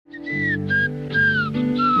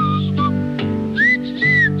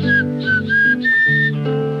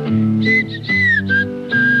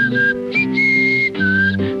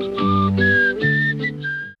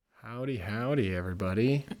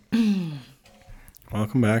everybody.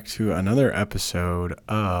 Welcome back to another episode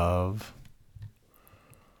of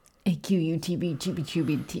AQHWTB,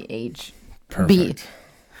 QBQBTH. Perfect.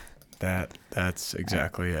 That's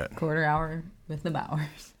exactly it. Quarter hour with the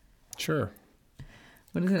Bowers. Sure.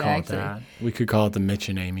 What is it Call it actually? that. We could call it the Mitch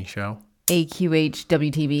and Amy show.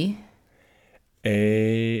 AQHWTB.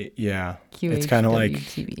 Yeah. It's kind of like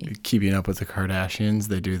Keeping Up with the Kardashians.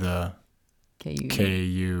 They do the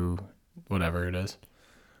KU, whatever it is.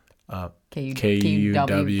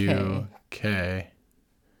 KUWK.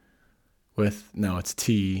 It's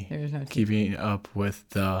T. There's no T. Keeping Up with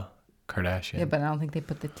the Kardashians. Yeah, but I don't think they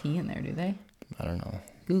put the T in there, do they? I don't know.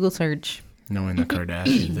 Google search. Knowing the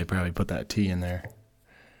Kardashians, they probably put that T in there.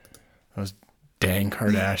 Those dang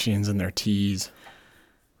Kardashians and their T's.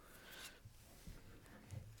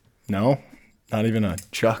 No? Not even a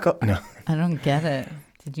chuckle? No. I don't get it.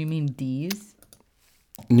 Did you mean D's?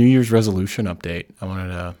 New Year's resolution update.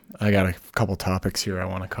 I got a couple topics here I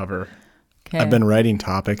want to cover. Okay. I've been writing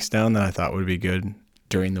topics down that I thought would be good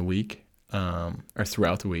during the week, or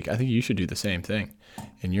throughout the week. I think you should do the same thing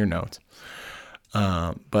in your notes.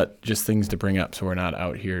 But just things to bring up so we're not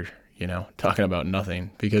out here, talking about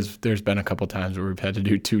nothing, because there's been a couple times where we've had to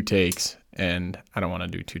do 2 takes, and I don't want to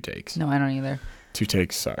do 2 takes. No, I don't either. 2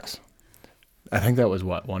 takes sucks. I think that was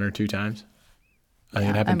 1 or 2 times? I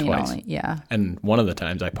think it happened twice. Yeah. And one of the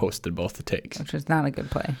times I posted both the takes. Which is not a good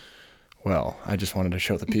play. Well, I just wanted to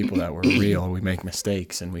show the people that we're real. We make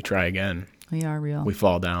mistakes and we try again. We are real. We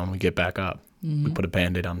fall down. We get back up. Mm-hmm. We put a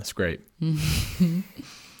Band-Aid on the scrape. Mm-hmm.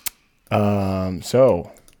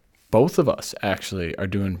 So both of us actually are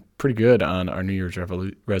doing pretty good on our New Year's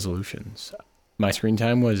resolutions. My screen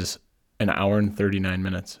time was 1 hour and 39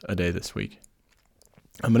 minutes a day this week.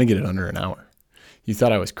 I'm going to get it under an hour. You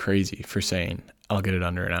thought I was crazy for saying I'll get it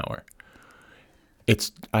under an hour.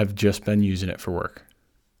 I've just been using it for work.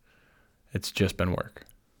 It's just been work.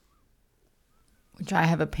 Which I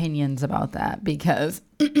have opinions about that because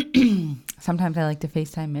sometimes I like to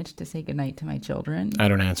FaceTime Mitch to say goodnight to my children. I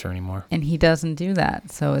don't answer anymore. And he doesn't do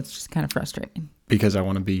that. So it's just kind of frustrating. Because I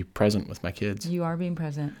want to be present with my kids. You are being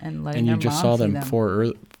present and letting them. And you just saw them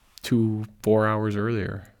 4 hours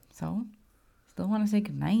earlier. So? Still want to say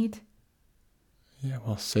goodnight? Yeah,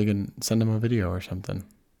 well, send them a video or something.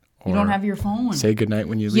 Or you don't have your phone. Say goodnight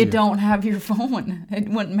when you leave. You don't have your phone. It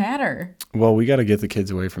wouldn't matter. Well, we got to get the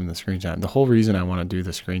kids away from the screen time. The whole reason I want to do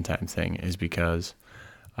the screen time thing is because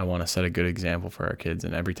I want to set a good example for our kids.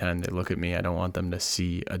 And every time they look at me, I don't want them to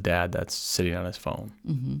see a dad that's sitting on his phone.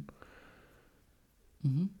 Mm-hmm.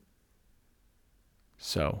 Mm-hmm.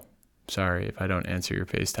 So, sorry if I don't answer your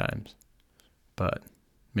FaceTimes. But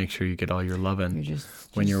make sure you get all your loving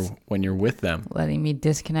when you're with them. Letting me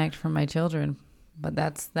disconnect from my children. But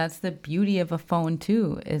that's the beauty of a phone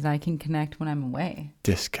too, is I can connect when I'm away.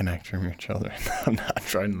 Disconnect from your children. I'm not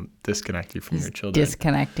trying to disconnect you from your children.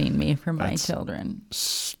 Disconnecting me from my children.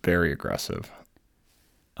 Very aggressive.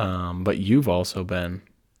 But you've also been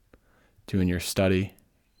doing your study,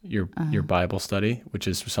 your Bible study, which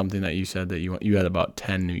is something that you said that you had about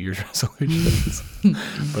 10 New Year's resolutions.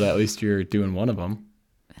 But at least you're doing one of them.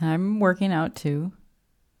 I'm working out too.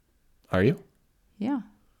 Are you? Yeah.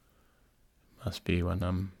 Must be when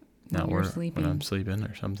I'm not working, when I'm sleeping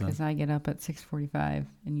or something. Because I get up at 6:45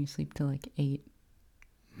 and you sleep till like 8.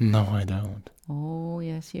 No, I don't. Oh,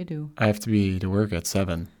 yes, you do. I have to be to work at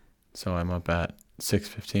 7, so I'm up at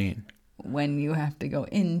 6:15. When you have to go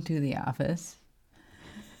into the office.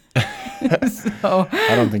 So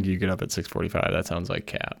I don't think you get up at 6:45. That sounds like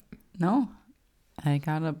cap. No, I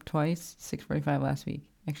got up twice, 6:45 last week.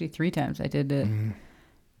 Actually, 3 times. I did it.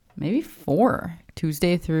 Maybe 4.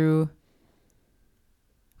 Tuesday through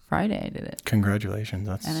Friday I did it. Congratulations.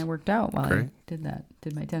 And I worked out while great. I did that.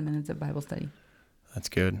 Did my 10 minutes of Bible study. That's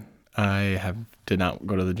good. I did not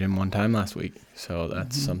go to the gym one time last week, so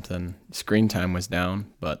that's something. Screen time was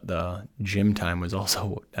down, but the gym time was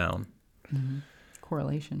also down. Mm-hmm.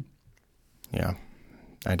 Correlation. Yeah,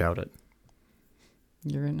 I doubt it.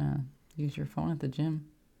 You're going to use your phone at the gym.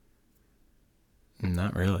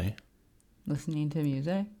 Not really. Listening to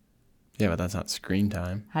music? Yeah, but that's not screen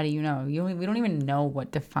time. How do you know? We don't even know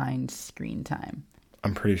what defines screen time.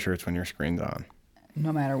 I'm pretty sure it's when your screen's on.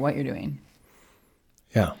 No matter what you're doing.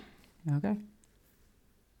 Yeah. Okay.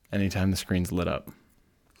 Anytime the screen's lit up.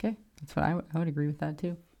 Okay. That's what I would agree with that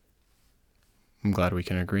too. I'm glad we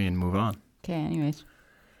can agree and move on. Okay, anyways.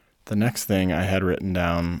 The next thing I had written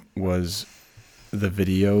down was the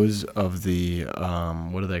videos of the,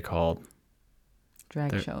 what are they called?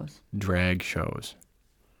 Drag shows. Drag shows.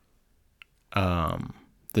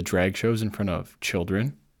 The drag shows in front of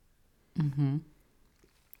children. Mm-hmm.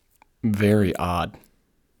 Very odd.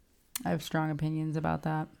 I have strong opinions about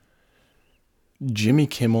that. Jimmy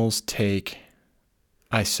Kimmel's take,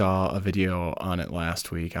 I saw a video on it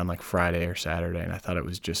last week on like Friday or Saturday, and I thought it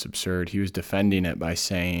was just absurd. He was defending it by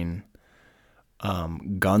saying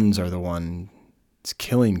guns are the ones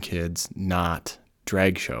killing kids, not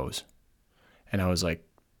drag shows. And I was like,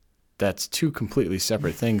 that's two completely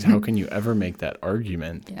separate things. How can you ever make that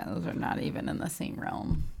argument? Yeah, those are not even in the same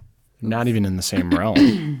realm. Not even in the same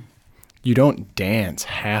realm. You don't dance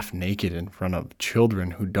half naked in front of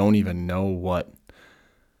children who don't even know what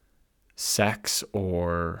sex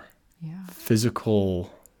or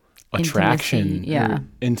physical attraction or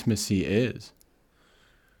intimacy is.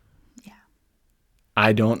 Yeah.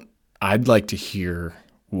 I'd like to hear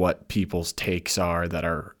what people's takes are that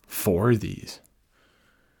are for these.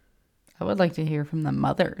 I would like to hear from the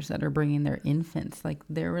mothers that are bringing their infants. Like,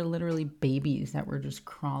 there were literally babies that were just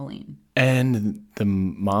crawling. And the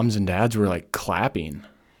moms and dads were like clapping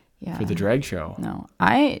for the drag show. No,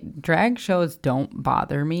 drag shows don't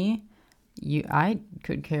bother me. I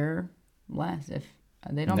could care less if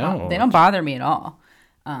they don't. They don't bother me at all.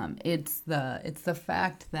 It's the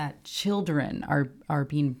fact that children are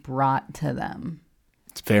being brought to them.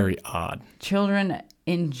 It's very odd. Children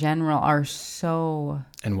in general are so.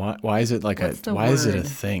 And why is it like why is it a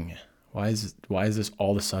thing? Why is this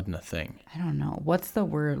all of a sudden a thing? I don't know. What's the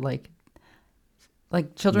word? Like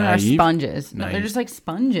children are sponges. No, they're just like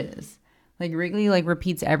sponges. Like Wrigley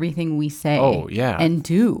repeats everything we say. Oh, yeah. And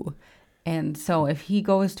do. And so if he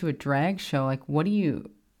goes to a drag show, like what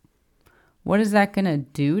is that gonna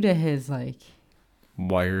do to his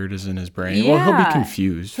wired is in his brain? Yeah. Well, he'll be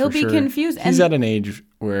confused. He'll be confused. He's at an age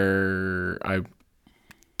where I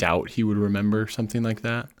doubt he would remember something like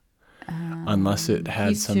that. Unless it had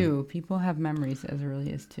he's 2. People have memories as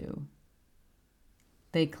early as 2.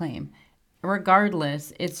 They claim.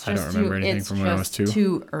 Regardless, it's I don't just remember anything from when I was 2.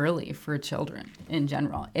 Too early for children in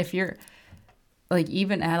general. If you're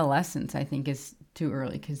even adolescence, I think is too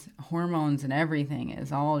early because hormones and everything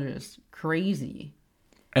is all just crazy.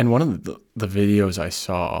 And one of the videos I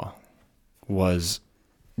saw was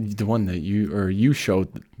the one that you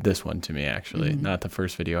showed this one to me, actually, not the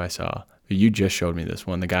first video I saw. But you just showed me this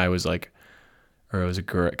one. The guy was or it was a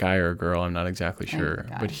guy or a girl, I'm not exactly sure.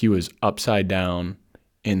 But he was upside down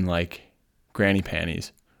in granny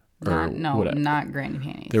panties. Not granny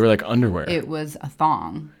panties. They were like underwear. It was a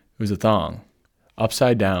thong. It was a thong.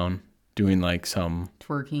 Upside down, doing some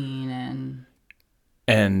twerking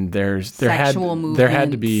and there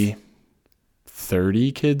had to be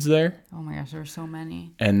 30 kids there. Oh my gosh, there were so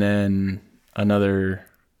many. And then another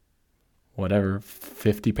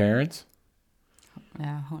 50 parents.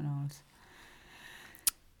 Yeah, who knows?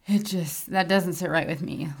 That doesn't sit right with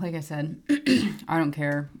me. Like I said, I don't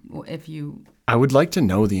care if you. I would like to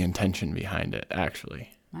know the intention behind it,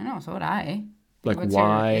 actually. I know, so would I.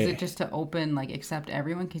 Why? Is it just to open, accept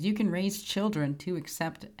everyone? Because you can raise children to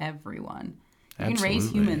accept everyone. You can raise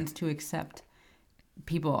humans to accept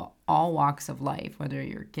people, all walks of life, whether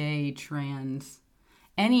you're gay, trans,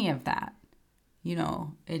 any of that. You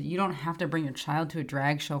don't have to bring your child to a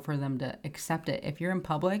drag show for them to accept it. If you're in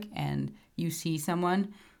public and you see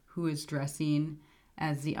someone who is dressing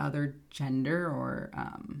as the other gender or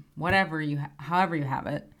however you have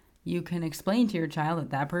it, you can explain to your child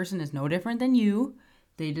that person is no different than you.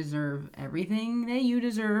 They deserve everything that you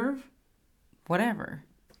deserve. Whatever.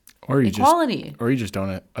 Equality. Or you just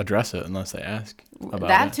don't address it unless they ask about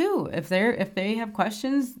that it. Too. If they have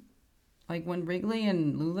questions, like when Wrigley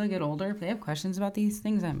and Lula get older, if they have questions about these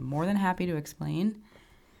things, I'm more than happy to explain.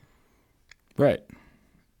 Right.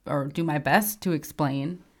 Or do my best to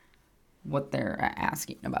explain what they're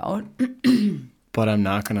asking about. But I'm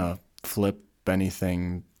not gonna flip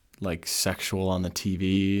anything sexual on the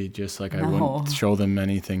TV, just I wouldn't show them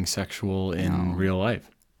anything sexual in real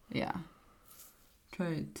life. Yeah.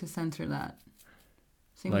 Try to censor that.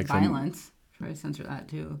 Same with violence. Try to censor that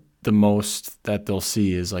too. The most that they'll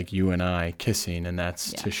see is you and I kissing, and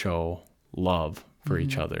that's to show love for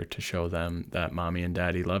each other, to show them that mommy and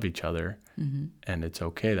daddy love each other, and it's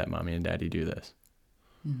okay that mommy and daddy do this.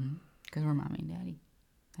 Because we're mommy and daddy.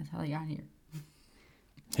 That's how they got here.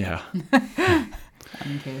 Yeah.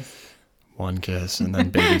 One kiss. kiss, and then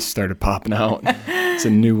babies started popping out. It's a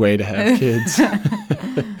new way to have kids.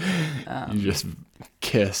 You just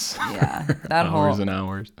kiss. Yeah, that hours and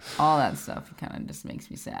hours. All that stuff kind of just makes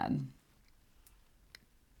me sad.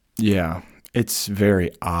 Yeah, it's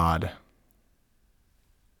very odd.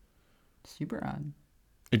 Super odd.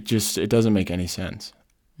 It doesn't make any sense.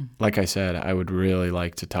 Like I said, I would really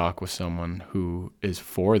like to talk with someone who is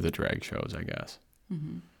for the drag shows, I guess.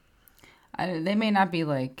 They may not be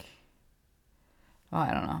Well,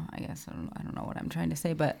 I don't know. I guess I don't know what I'm trying to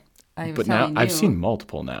say, but But now I've seen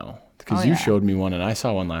multiple now because you showed me one and I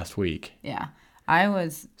saw one last week. Yeah.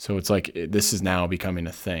 So it's like this is now becoming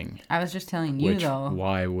a thing. I was just telling you, though.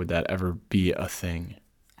 Why would that ever be a thing?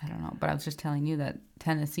 I don't know, but I was just telling you that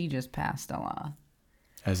Tennessee just passed a law.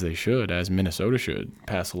 As they should, as Minnesota should,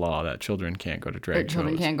 pass a law that children can't go to drag shows.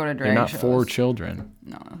 Children can't go to drag They're not shows. for children.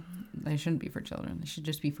 No, they shouldn't be for children. They should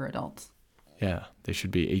just be for adults. Yeah, they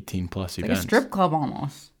should be 18 plus like events. A strip club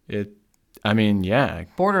almost. Yeah.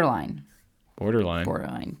 Borderline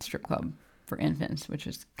strip club for infants, which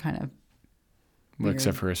is kind of weird.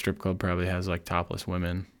 Except for a strip club probably has like topless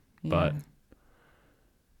women, yeah. But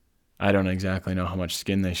I don't exactly know how much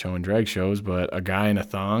skin they show in drag shows, but a guy in a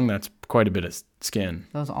thong, that's quite a bit of skin.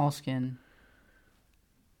 That was all skin.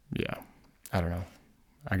 Yeah. I don't know.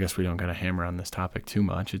 I guess we don't got to hammer on this topic too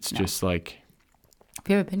much. It's just like... If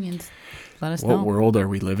you have opinions, let us know. What world are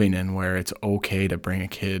we living in where it's okay to bring a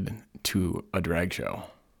kid to a drag show?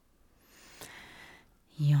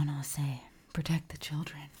 You know, say, protect the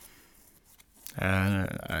children.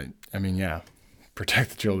 I mean, yeah,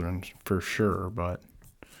 protect the children for sure, but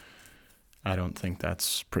I don't think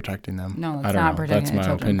that's protecting them. No, it's not protecting the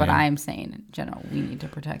children, opinion. But I'm saying in general, we need to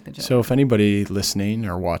protect the children. So if anybody listening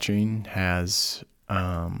or watching has,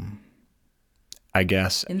 I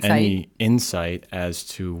guess, any insight as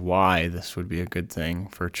to why this would be a good thing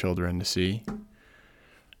for children to see,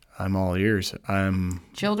 I'm all ears.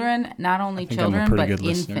 Children, not only children, but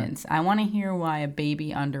infants. Listener. I want to hear why a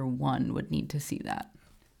baby under 1 would need to see that.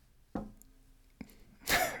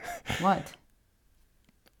 What?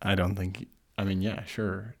 I don't think. I mean, yeah,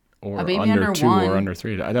 sure. Or a baby under 2 1, or under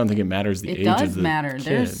 3. I don't think it matters the age of the kid. It does matter.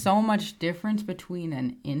 There's so much difference between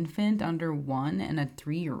an infant under 1 and a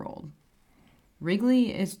 3-year-old.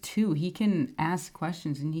 Wrigley is 2. He can ask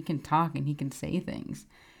questions and he can talk and he can say things.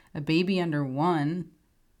 A baby under 1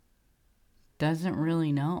 doesn't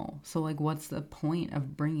really know. So, like, what's the point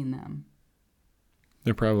of bringing them?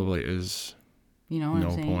 There probably is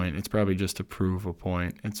no point. It's probably just to prove a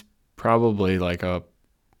point. It's probably like I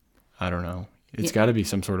don't know. It's got to be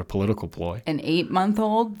some sort of political ploy. An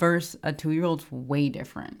 8-month-old versus a 2-year-old's way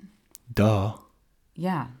different. Duh.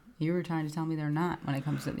 Yeah. You were trying to tell me they're not when it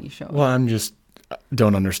comes to these shows. Well, I'm just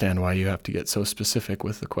don't understand why you have to get so specific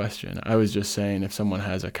with the question. I was just saying if someone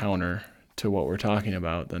has a counter to what we're talking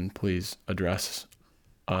about, then please address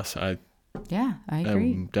us. I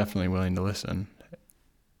agree. I'm definitely willing to listen.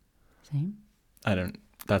 Same.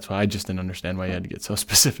 That's why I just didn't understand why you had to get so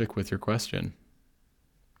specific with your question.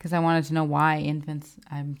 Because I wanted to know why infants,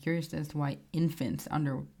 I'm curious as to why infants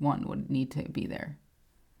under 1 would need to be there.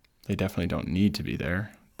 They definitely don't need to be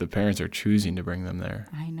there. The parents are choosing to bring them there.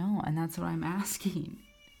 I know, and that's what I'm asking.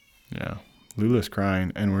 Yeah. Lula's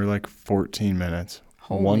crying, and we're like 14 minutes.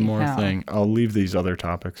 Holy One more hell. thing. I'll leave these other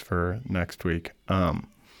topics for next week.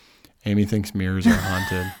 Amy thinks mirrors are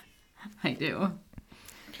haunted. I do.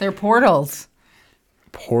 They're portals.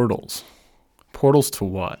 Portals. Portals to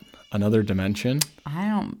what? Another dimension? I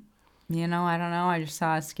don't know. I just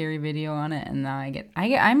saw a scary video on it, and now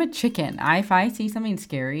I'm a chicken. If I see something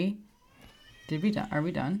scary, are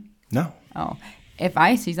we done? No. Oh, if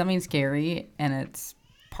I see something scary and it's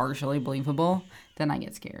partially believable, then I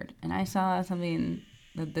get scared. And I saw something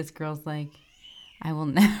that this girl's like, I will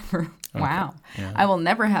never, wow. Yeah. I will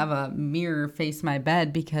never have a mirror face my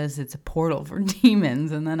bed because it's a portal for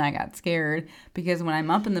demons. And then I got scared because when I'm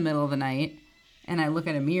up in the middle of the night and I look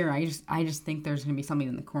at a mirror, I just think there's going to be something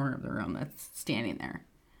in the corner of the room that's standing there.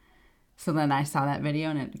 So then I saw that video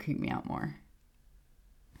and it creeped me out more.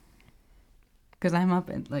 Because I'm up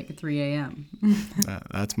at like 3 a.m.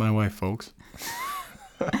 That's my wife, folks.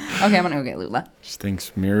 Okay, I'm going to go get Lula. She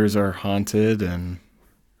thinks mirrors are haunted and...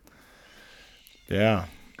 Yeah.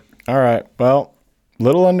 All right. Well,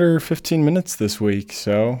 little under 15 minutes this week,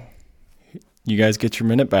 so you guys get your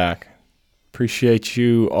minute back. Appreciate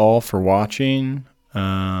you all for watching.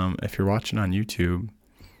 If you're watching on YouTube,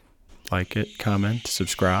 like it, comment,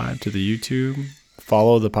 subscribe to the YouTube.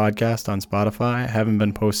 Follow the podcast on Spotify. I haven't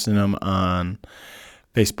been posting them on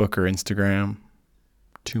Facebook or Instagram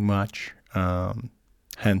too much,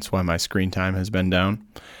 hence why my screen time has been down.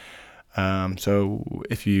 So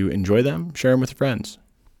if you enjoy them, share them with your friends.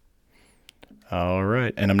 All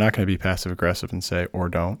right. And I'm not going to be passive aggressive and say, or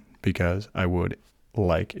don't, because I would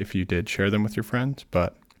like if you did share them with your friends,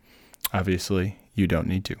 but obviously you don't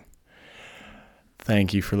need to.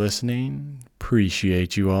 Thank you for listening.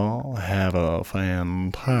 Appreciate you all. Have a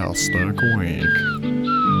fantastic week.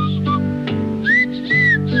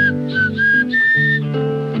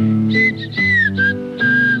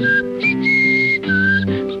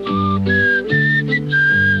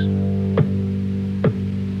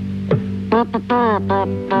 Hello.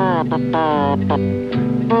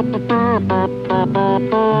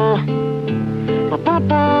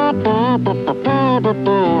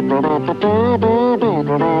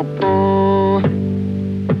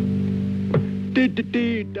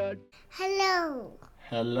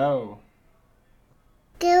 Hello.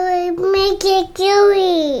 Do we make it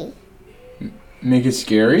gooey? Make it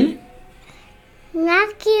scary?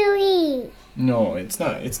 Not gooey. No, it's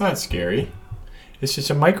not. It's not scary. It's just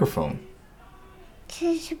a microphone.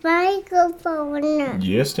 Just microphone.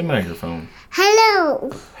 Just a microphone. Hello.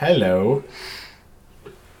 Hello.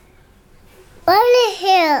 What is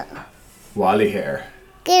here? Wally hair.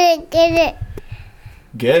 Get it, get it.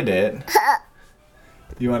 Get it?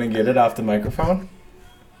 You want to get it off the microphone?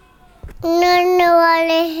 No, what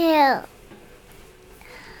is here?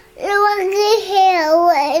 Look at here.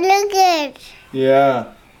 Look at.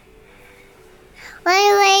 Yeah. What do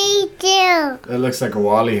I do? That looks like a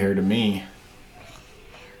Wally hair to me.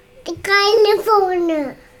 The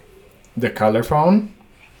California. The color phone?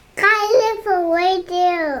 California right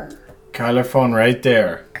there. Color phone right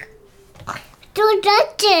there. Don't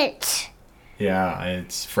touch it. Yeah,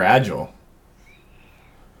 it's fragile.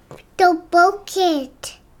 Don't break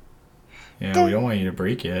it. Yeah, we don't want you to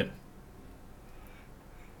break it.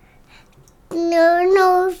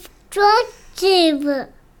 No, destructive.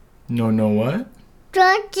 No, what?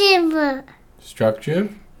 Destructive. Structure?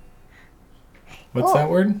 What's that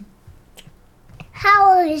word?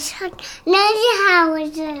 House. Another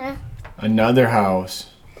house. Another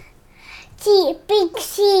house. Seat. Big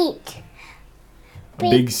seat. A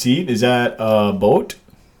big seat? Is that a boat?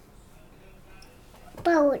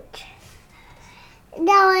 Boat.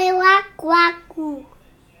 That one.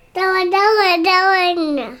 That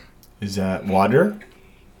one. Is that water?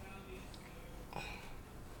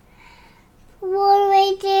 What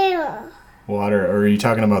right there? Water. Or are you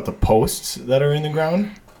talking about the posts that are in the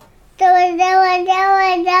ground? That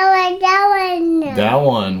one. That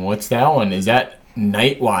one. What's that one? Is that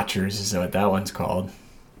Night Watchers is what that one's called.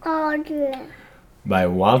 Oh, By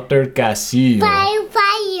Walter Casillo.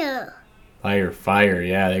 fire. Fire.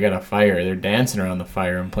 Yeah, they got a fire. They're dancing around the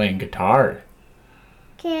fire and playing guitar.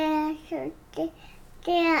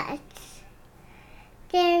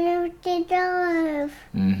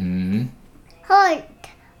 Mm-hmm.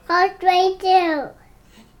 Heart right there.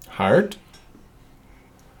 Heart?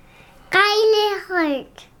 Kylie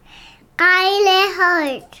heart.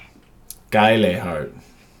 Geile heart.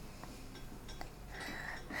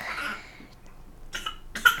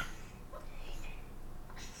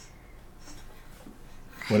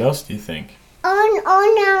 What else do you think? Oh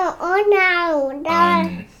no.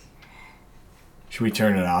 Should we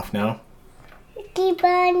turn it off now? Keep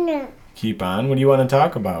on. Keep on. What do you want to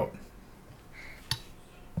talk about?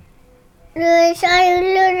 Look at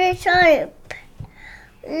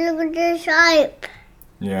the sharp.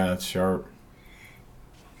 Yeah, it's sharp.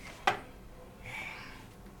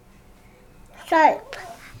 Sharp.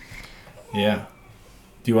 Yeah.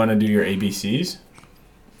 Do you want to do your ABCs?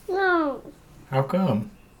 No. How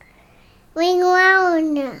come? Ring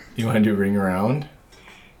around. You want to do ring around?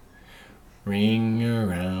 Ring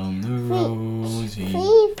around the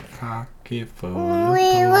rosy, pocket full of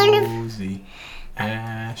posy.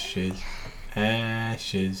 Ashes,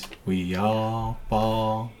 ashes, we all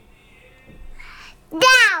fall.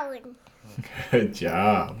 Down. Good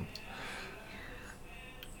job.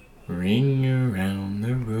 Ring around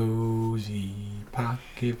the rosy,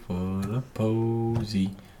 pocket full of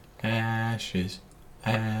posy. Ashes,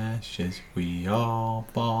 ashes, we all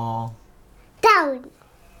fall. Down.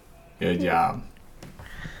 Good job.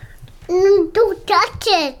 Don't touch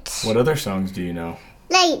it. What other songs do you know?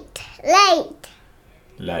 Light.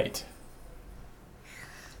 Light.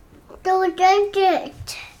 Don't touch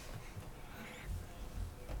it.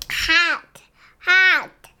 Hot.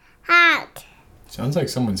 Sounds like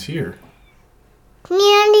someone's here.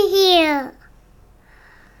 Nearly here.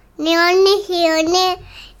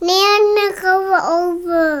 Nana, come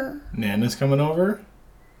over. Nana's coming over?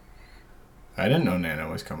 I didn't know Nana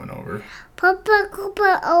was coming over. Papa, come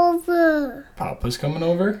over. Papa's coming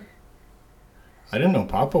over? I didn't know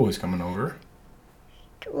Papa was coming over.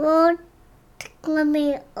 What?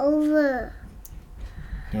 Coming over.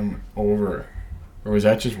 Come over. Or was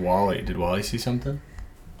that just Wally? Did Wally see something?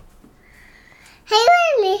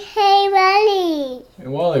 Hey, Wally. Hey,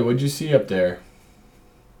 Wally, what'd you see up there?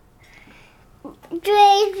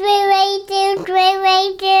 Train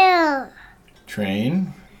right there.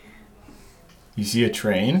 Train? You see a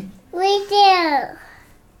train? Right there.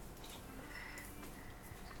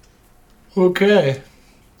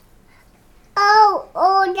 Oh,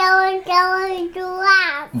 that was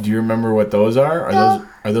giraffe. Do you remember what those are?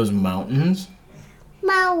 Are those mountains?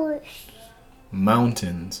 Mouse.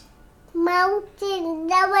 Mountains. Mountain.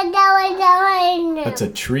 That one. That's a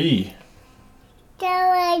tree.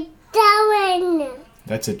 That one.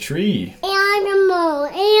 That's a tree. Animal.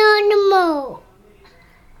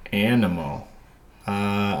 Animal.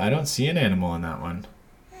 I don't see an animal in that one.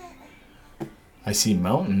 I see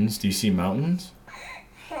mountains. Do you see mountains?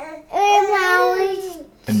 Mouse.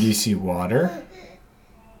 And do you see water?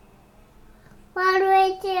 Water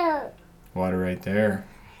right there. Water right there.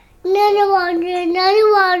 Another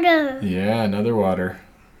water. Yeah, another water.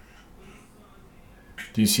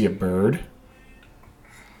 Do you see a bird?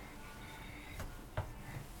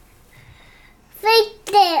 Right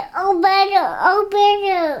there. Oh,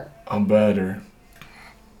 better. I'm better.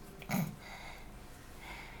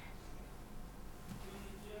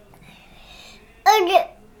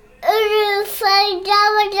 Fly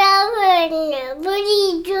down.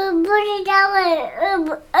 Booty down.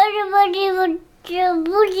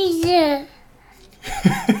 Booty.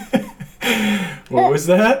 What was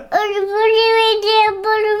that? Booty right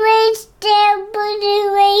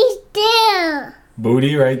there.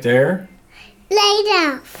 Booty right there.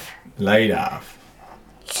 Light off.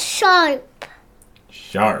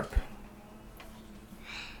 Sharp.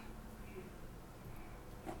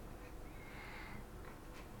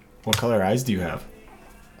 What color eyes do you have?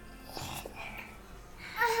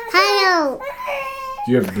 Hello.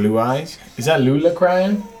 Do you have blue eyes? Is that Lula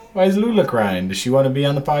crying? Why is Lula crying? Does she want to be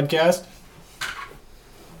on the podcast?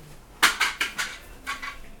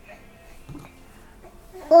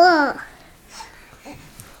 Whoa.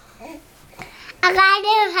 I got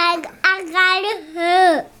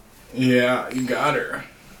her. Yeah, you got her.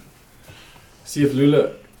 See if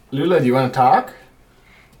Lula, do you want to talk?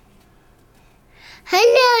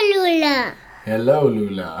 Hello, Lula. Hello,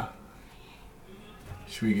 Lula.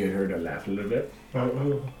 Should we get her to laugh a little bit?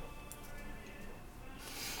 Oh.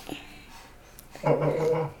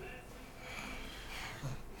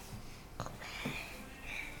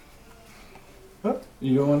 Oh,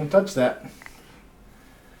 you don't want to touch that.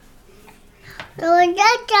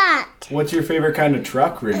 That. What's your favorite kind of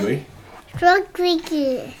truck, Wrigley? Truck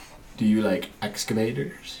Ricky. Do you like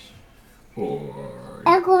excavators? Or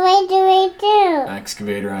Excavator right there.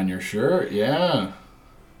 excavator on your shirt? Yeah.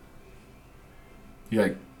 You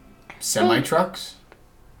like semi-trucks?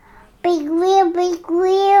 Big wheels.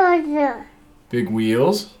 Big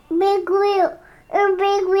wheels? Big wheel. A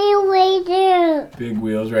big wheel right there. Big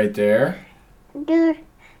wheels right there. There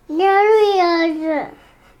he is.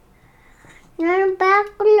 Now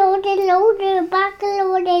backhoe loader.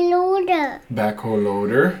 Backhoe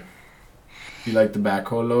loader. You like the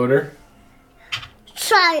backhoe loader?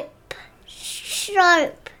 Sharp.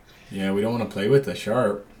 Yeah, we don't want to play with the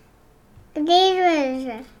sharp.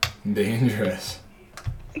 Dangerous. Dangerous.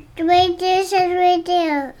 Right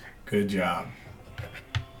there. Good job.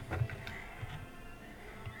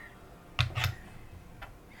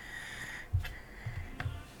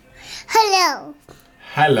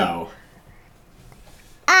 Hello.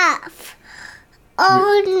 Off.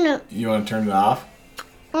 On. You want to turn it off?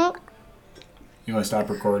 On. You want to stop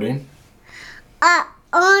recording?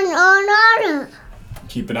 On.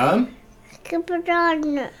 Keep it on? Keep it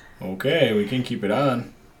on. Okay, we can keep it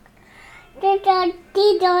on. Guitar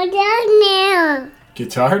down there.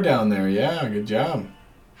 Guitar down there, yeah, good job.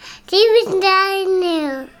 TV down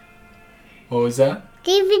there. What was that?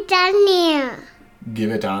 TV down there.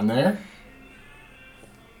 Give it on there?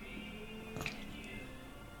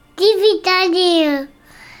 TV down there.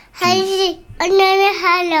 Another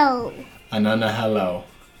hello. Another hello.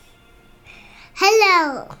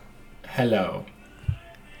 Hello.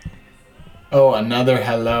 Oh, another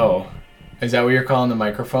hello. Is that what you're calling the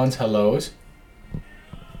microphones? Hellos?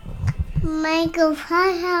 Michael,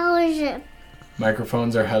 how is it?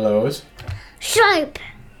 Microphones are hellos? Sharp.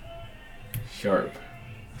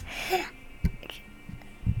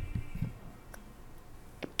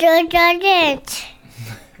 It.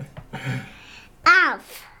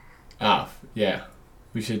 Off. Yeah.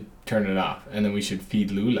 We should turn it off. And then we should feed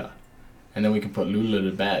Lula. And then we can put Lula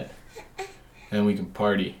to bed. And then we can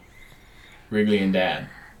party. Wrigley and Dad.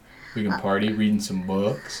 We can party reading some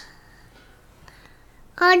books.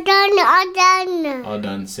 All done. All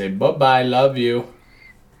done. Say bye-bye. Love you.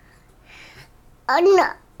 More.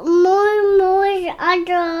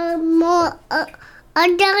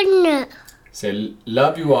 All done. Say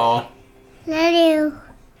love you all. Love you.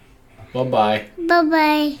 Bye-bye.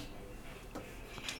 Bye-bye.